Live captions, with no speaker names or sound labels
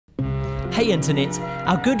Hey Internet,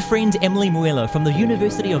 our good friend Emily Mwila from the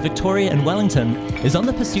University of Victoria in Wellington is on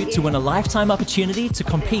the pursuit to win a lifetime opportunity to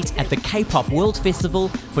compete at the K-pop World Festival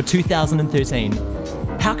for 2013.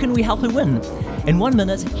 How can we help her win? In 1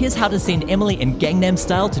 minute, here's how to send Emily in Gangnam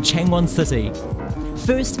Style to Changwon City.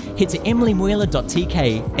 First, head to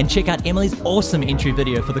emilymwila.tk and check out Emily's awesome entry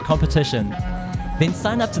video for the competition. Then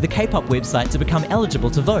sign up to the K-pop website to become eligible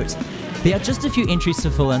to vote. There are just a few entries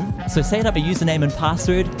to fill in, so set up a username and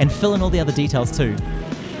password and fill in all the other details too.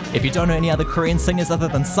 If you don't know any other Korean singers other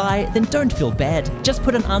than Psy, then don't feel bad, just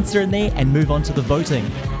put an answer in there and move on to the voting.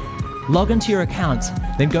 Log into your account,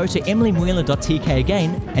 then go to emilymwila.tk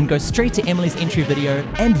again and go straight to Emily's entry video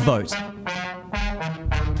and vote.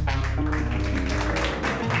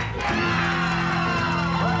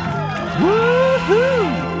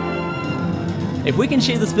 Woohoo! If we can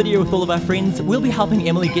share this video with all of our friends, we'll be helping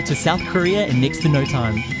Emily get to South Korea in next to no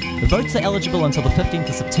time. The votes are eligible until the 15th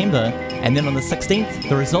of September, and then on the 16th,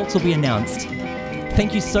 the results will be announced.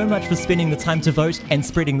 Thank you so much for spending the time to vote and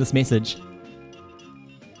spreading this message.